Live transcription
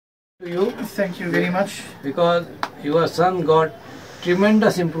To you. Thank you very much. Because your son got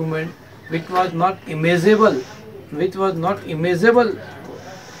tremendous improvement, which was not immeasurable,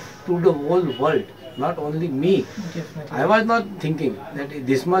 to the whole world, not only me. Definitely. I was not thinking that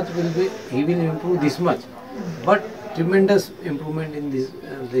this much he will improve this much, but tremendous improvement in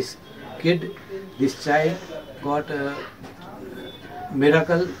this kid, this child got a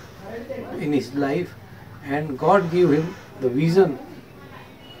miracle in his life, and God gave him the vision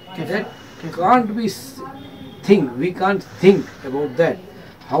that we can't think about that,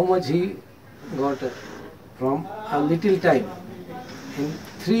 how much he got from a little time. In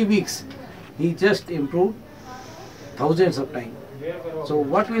 3 weeks, he just improved thousands of times. So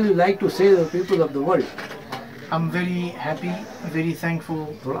what will you like to say to the people of the world? I'm very happy, very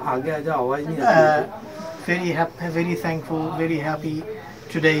thankful. Very thankful, very happy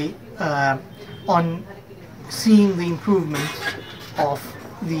today on seeing the improvement of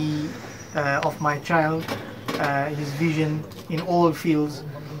my child, his vision in all fields.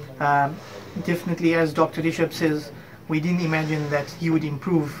 Definitely, as Dr. Rishabh says, we didn't imagine that he would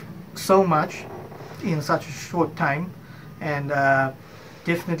improve so much in such a short time, and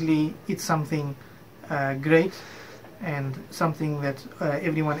definitely it's something great, and something that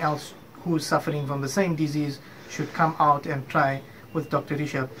everyone else who is suffering from the same disease should come out and try with Dr.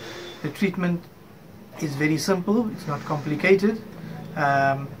 Rishabh. The treatment is very simple, it's not complicated,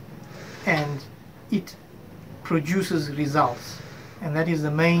 and it produces results, and that is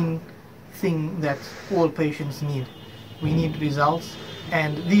the main thing that all patients need. We need results,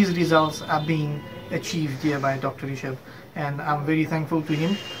 and these results are being achieved here by Dr. Rishabh, and I'm very thankful to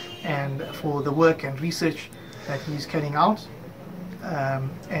him and for the work and research that he's carrying out,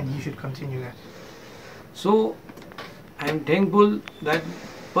 and he should continue that. So I'm thankful that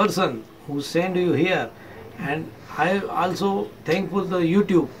person who sent you here, and I also thankful to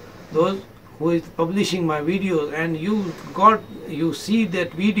YouTube, those who is publishing my videos, and you see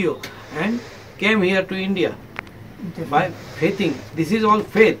that video and came here to India. Definitely. By faithing. This is all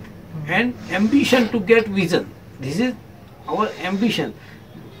faith and ambition to get vision. This is our ambition.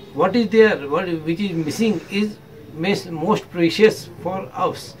 What is there, which is missing, is most precious for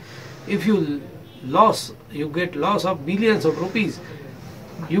us. If you get loss of billions of rupees,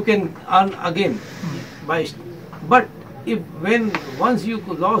 you can earn again. But once you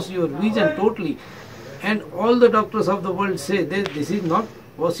lost your vision totally, and all the doctors of the world say that this is not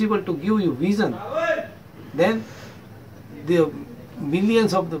possible to give you vision, then the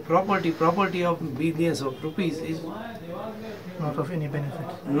millions of the property of billions of rupees is Not of any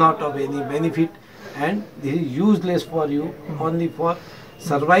benefit. Not of any benefit, and this is useless for you. Only for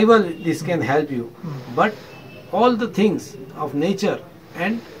survival this can help you. But all the things of nature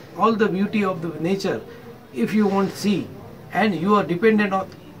and all the beauty of the nature, if you won't see, and you are dependent on,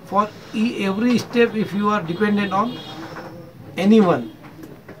 for every step, if you are dependent on anyone,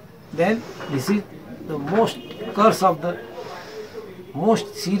 then this is the most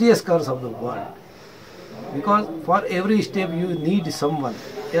serious curse of the world. Because for every step you need someone.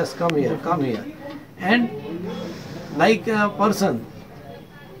 Yes, come here. And like a person,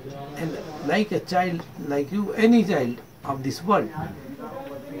 and like a child, like you, any child of this world,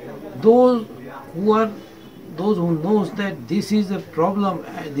 those who knows that this is a problem,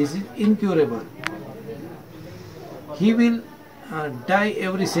 this is incurable, he will die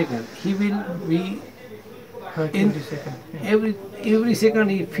every second. He will be Hurt every second. Yeah. Every second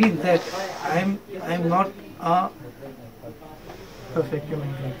he feels that I'm not a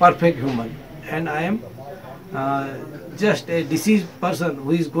perfect human, and I am just a diseased person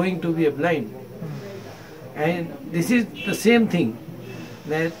who is going to be blind. And this is the same thing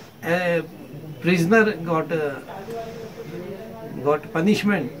that a prisoner got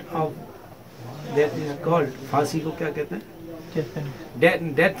punishment of, that is called फांसी को क्या कहते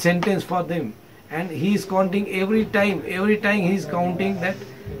हैं, death sentence for them, and he is counting every time he is counting that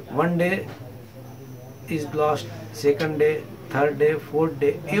one day is lost, second day, third day, fourth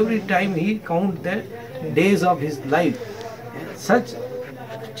day, every time he count the days of his life. Such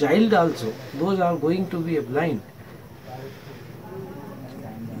child also, those are going to be blind.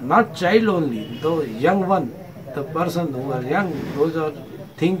 Not child only, the young one, the person who are young, those are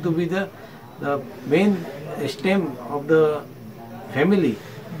think to be the main stem of the family.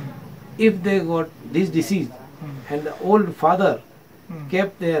 If they got this disease, and the old father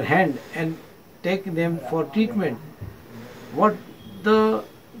kept their hand and take them for treatment, what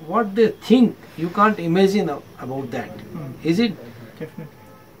they think, you can't imagine about that. Is it? Definitely.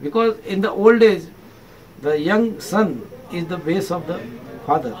 Because in the old days, the young son is the base of the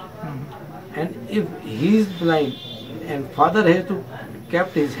father, and if he is blind and father has to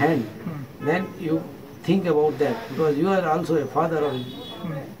kept his hand, then you think about that, because you are also a father of a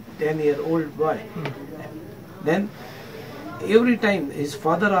 10-year-old boy. Then every time his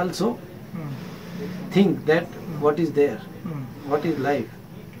father also think that what is there, what is life.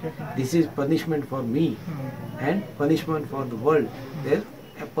 This is punishment for me and punishment for the world. There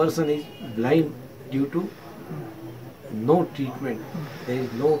a person is blind due to no treatment. There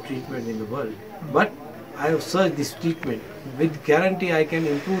is no treatment in the world. But I have searched this treatment. With guarantee I can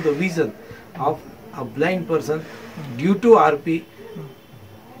improve the vision of a blind person due to RP.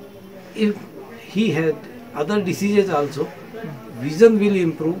 If he had other diseases also, vision will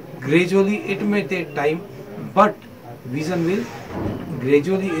improve. Gradually it may take time, but vision will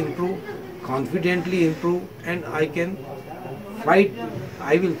gradually improve, confidently improve, and I can fight,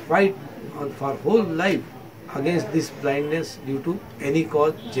 I will fight for whole life against this blindness due to any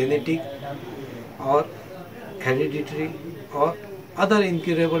cause, genetic or hereditary or other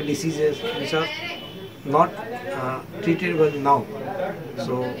incurable diseases which are not treatable now.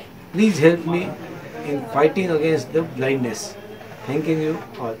 So please help me in fighting against the blindness. Thanking you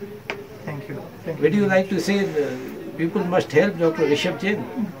all. Thank you. Thank you. Would you like to say people must help Dr. Rishabh Jain?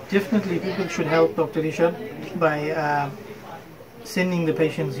 Definitely, people should help Dr. Rishabh by sending the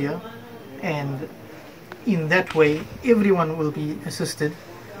patients here, and in that way everyone will be assisted.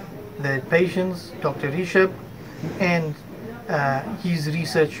 The patients, Dr. Rishabh, and his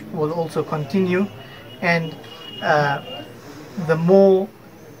research will also continue, and the more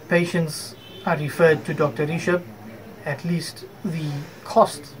patients are referred to Dr. Rishabh, at least the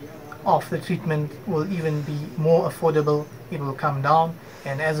cost of the treatment will even be more affordable. It will come down,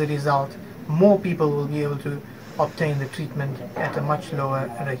 and as a result more people will be able to obtain the treatment at a much lower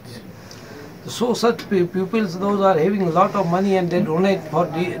rate. So such pupils, those are having a lot of money and they donate for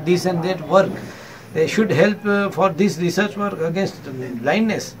this and that work, they should help for this research work against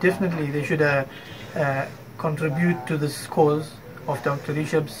blindness. Definitely they should contribute to this cause of Dr.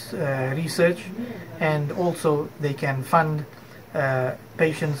 Rishabh's research, and also they can fund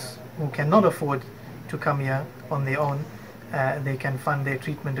patients who cannot afford to come here on their own. They can fund their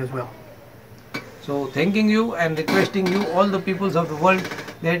treatment as well. So thanking you and requesting you, all the peoples of the world,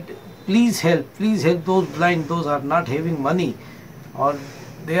 that please help those blind, those are not having money, or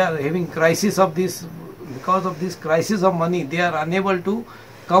they are having crisis of this. Because of this crisis of money, they are unable to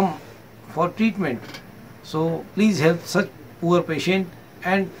come for treatment. So please help such poor patient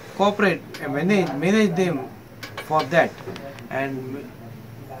and cooperate and manage them for that. And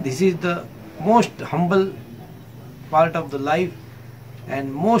this is the most humble part of the life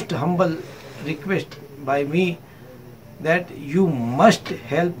and most humble request by me, that you must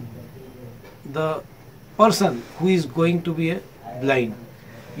help the person who is going to be blind.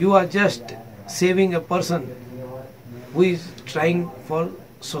 You are just saving a person who is trying for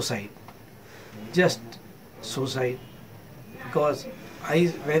suicide, just suicide, because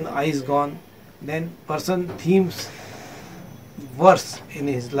when eyes gone, then person thinks worse in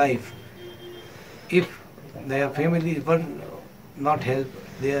his life. If their family were not help,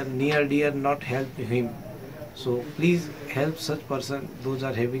 their near dear not help him. So please help such person. Those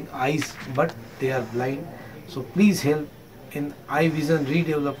are having eyes but they are blind. So please help in eye vision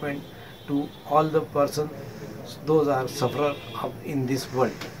redevelopment to all the persons. Those are sufferers in this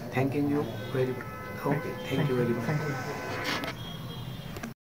world. Thanking you very much. Okay, thank you very much. Thank you.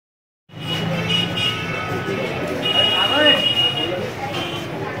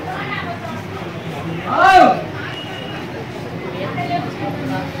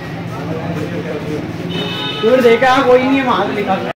 देखा कोई नहीं है वहां से लिखा